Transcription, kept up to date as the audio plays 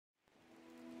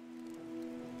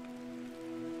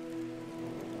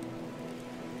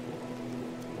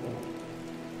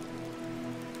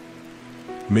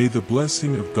May the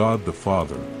blessing of God the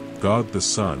Father, God the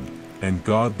Son, and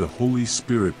God the Holy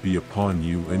Spirit be upon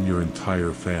you and your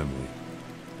entire family.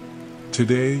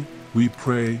 Today, we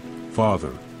pray,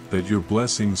 Father, that your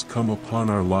blessings come upon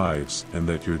our lives and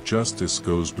that your justice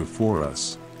goes before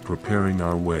us, preparing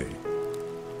our way.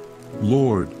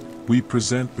 Lord, we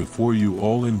present before you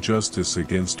all injustice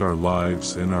against our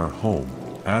lives and our home,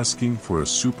 asking for a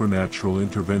supernatural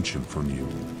intervention from you.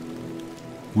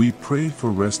 We pray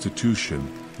for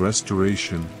restitution,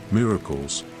 restoration,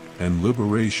 miracles, and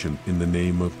liberation in the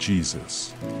name of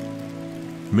Jesus.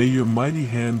 May your mighty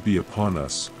hand be upon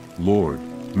us, Lord,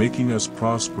 making us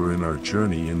prosper in our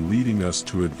journey and leading us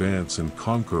to advance and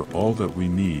conquer all that we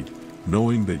need,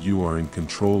 knowing that you are in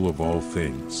control of all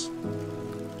things.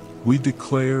 We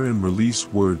declare and release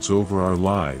words over our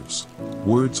lives,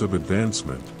 words of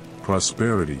advancement,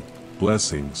 prosperity,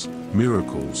 blessings,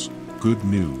 miracles, good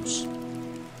news.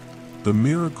 The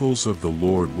miracles of the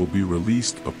Lord will be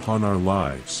released upon our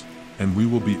lives, and we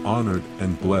will be honored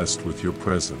and blessed with your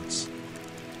presence.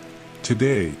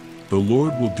 Today, the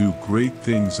Lord will do great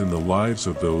things in the lives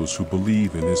of those who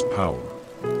believe in his power.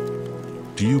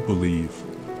 Do you believe?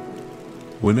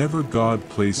 Whenever God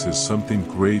places something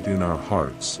great in our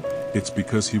hearts, it's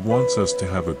because he wants us to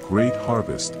have a great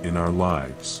harvest in our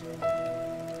lives.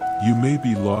 You may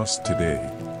be lost today,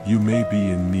 you may be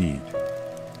in need.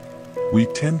 We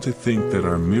tend to think that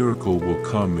our miracle will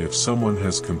come if someone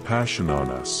has compassion on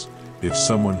us, if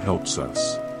someone helps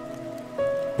us.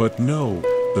 But no,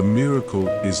 the miracle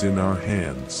is in our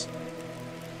hands.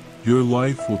 Your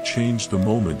life will change the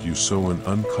moment you sow an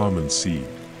uncommon seed.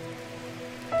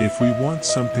 If we want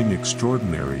something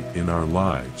extraordinary in our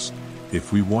lives,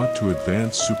 if we want to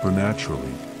advance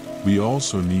supernaturally, we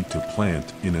also need to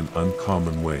plant in an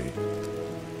uncommon way.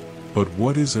 But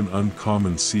what is an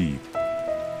uncommon seed?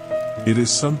 It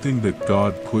is something that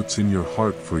God puts in your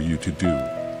heart for you to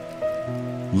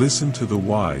do. Listen to the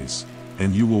wise,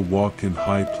 and you will walk in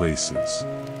high places.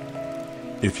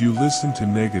 If you listen to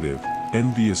negative,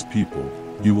 envious people,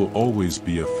 you will always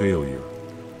be a failure.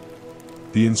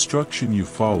 The instruction you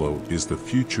follow is the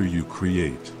future you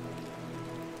create.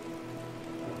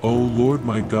 O Lord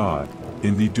my God,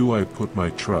 in thee do I put my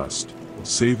trust,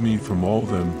 save me from all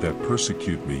them that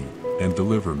persecute me, and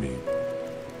deliver me.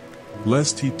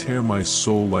 Lest he tear my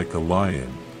soul like a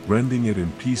lion, rending it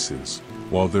in pieces,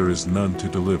 while there is none to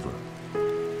deliver.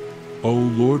 O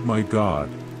Lord my God,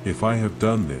 if I have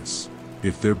done this,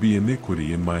 if there be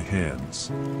iniquity in my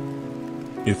hands,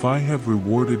 if I have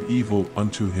rewarded evil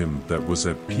unto him that was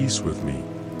at peace with me,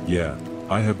 yea,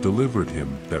 I have delivered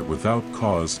him that without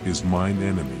cause is mine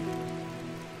enemy.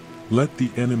 Let the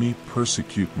enemy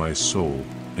persecute my soul,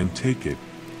 and take it,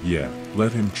 yea,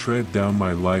 let him tread down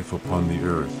my life upon the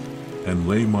earth, and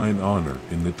lay mine honor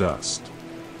in the dust.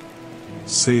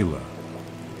 Selah.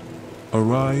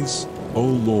 Arise, O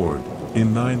Lord,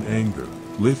 in thine anger,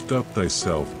 lift up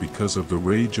thyself because of the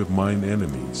rage of mine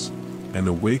enemies, and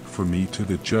awake for me to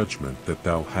the judgment that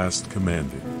thou hast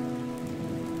commanded.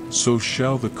 So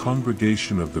shall the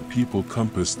congregation of the people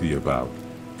compass thee about,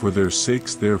 for their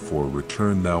sakes therefore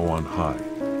return thou on high.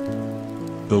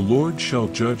 The Lord shall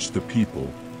judge the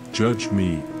people, judge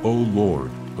me, O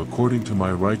Lord, according to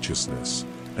my righteousness,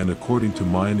 and according to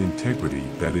mine integrity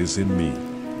that is in me.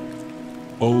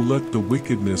 O let the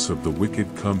wickedness of the wicked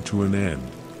come to an end,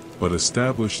 but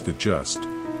establish the just,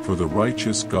 for the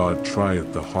righteous God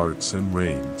trieth the hearts and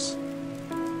reins.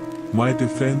 My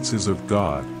defense is of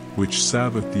God, which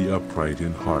salveth the upright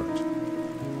in heart.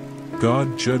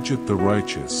 God judgeth the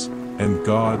righteous, and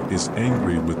God is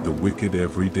angry with the wicked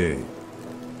every day.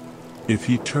 If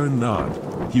he turn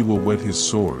not, he will whet his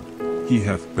sword, he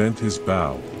hath bent his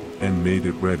bow, and made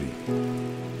it ready.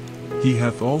 He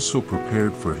hath also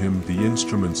prepared for him the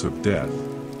instruments of death,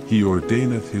 he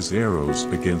ordaineth his arrows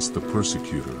against the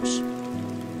persecutors.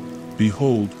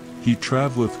 Behold, he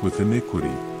travelleth with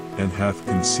iniquity, and hath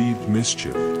conceived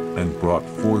mischief, and brought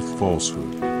forth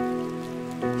falsehood.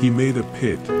 He made a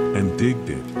pit, and digged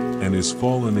it, and is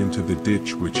fallen into the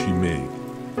ditch which he made.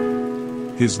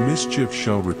 His mischief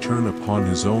shall return upon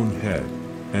his own head,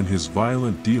 and his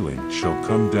violent dealing shall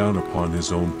come down upon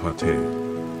his own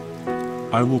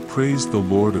pate. I will praise the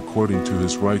Lord according to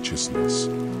his righteousness,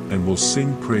 and will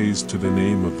sing praise to the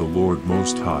name of the Lord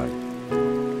Most High.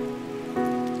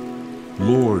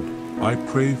 Lord, I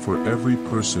pray for every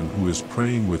person who is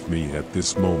praying with me at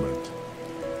this moment.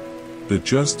 The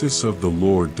justice of the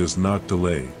Lord does not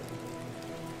delay.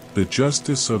 The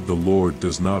justice of the Lord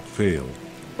does not fail.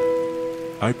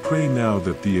 I pray now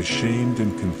that the ashamed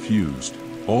and confused,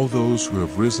 all those who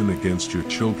have risen against your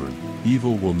children,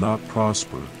 evil will not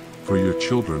prosper, for your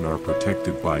children are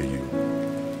protected by you.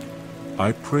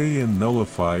 I pray and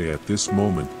nullify at this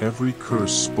moment every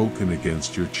curse spoken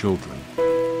against your children.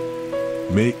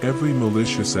 May every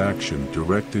malicious action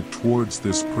directed towards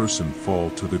this person fall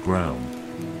to the ground.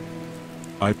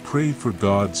 I pray for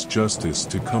God's justice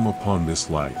to come upon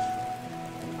this life.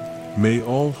 May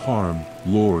all harm,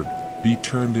 Lord, be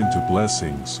turned into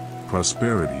blessings,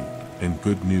 prosperity, and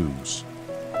good news.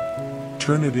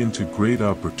 Turn it into great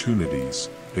opportunities,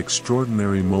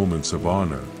 extraordinary moments of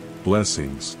honor,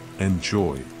 blessings, and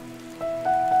joy,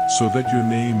 so that your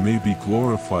name may be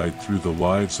glorified through the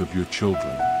lives of your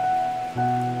children.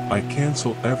 I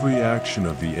cancel every action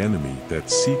of the enemy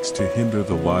that seeks to hinder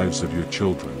the lives of your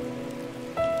children.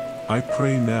 I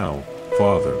pray now,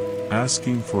 Father,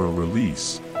 asking for a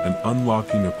release, an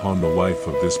unlocking upon the life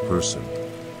of this person.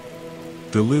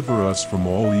 Deliver us from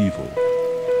all evil.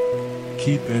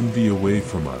 Keep envy away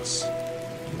from us.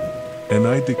 And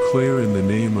I declare in the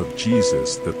name of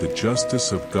Jesus that the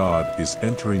justice of God is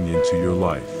entering into your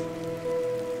life.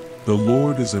 The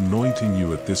Lord is anointing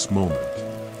you at this moment.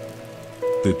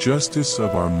 The justice of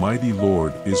our mighty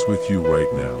Lord is with you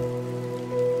right now.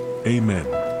 Amen.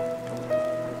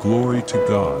 Glory to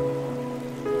God.